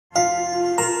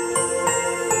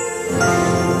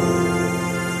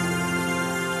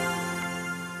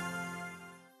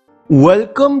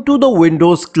Welcome to the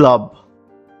Windows Club.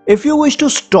 If you wish to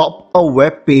stop a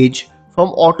web page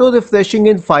from auto-refreshing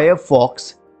in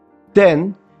Firefox,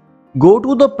 then go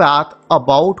to the path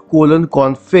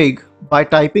about:config by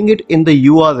typing it in the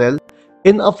URL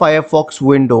in a Firefox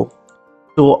window.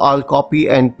 So I'll copy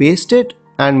and paste it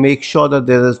and make sure that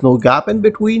there is no gap in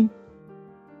between.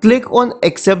 Click on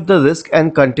accept the risk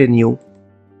and continue.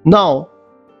 Now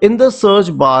in the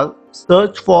search bar,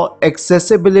 search for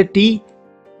accessibility.block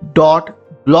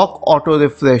auto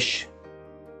refresh.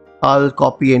 I'll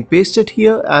copy and paste it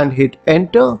here and hit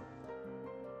enter.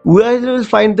 Where you will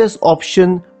find this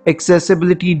option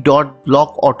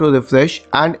accessibility.block auto refresh,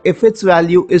 and if its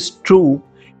value is true,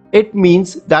 it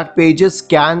means that pages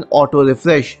can auto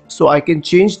refresh. So I can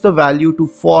change the value to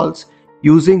false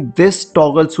using this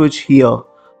toggle switch here.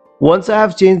 Once I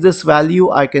have changed this value,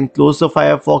 I can close the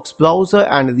Firefox browser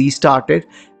and restart it,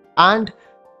 and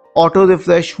auto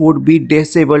refresh would be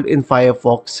disabled in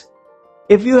Firefox.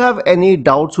 If you have any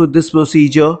doubts with this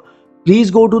procedure, please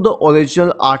go to the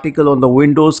original article on the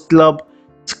Windows Club,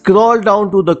 scroll down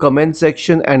to the comment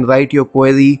section and write your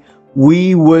query.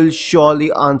 We will surely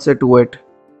answer to it.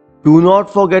 Do not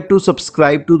forget to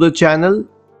subscribe to the channel.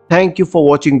 Thank you for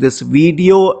watching this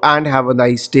video and have a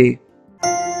nice day.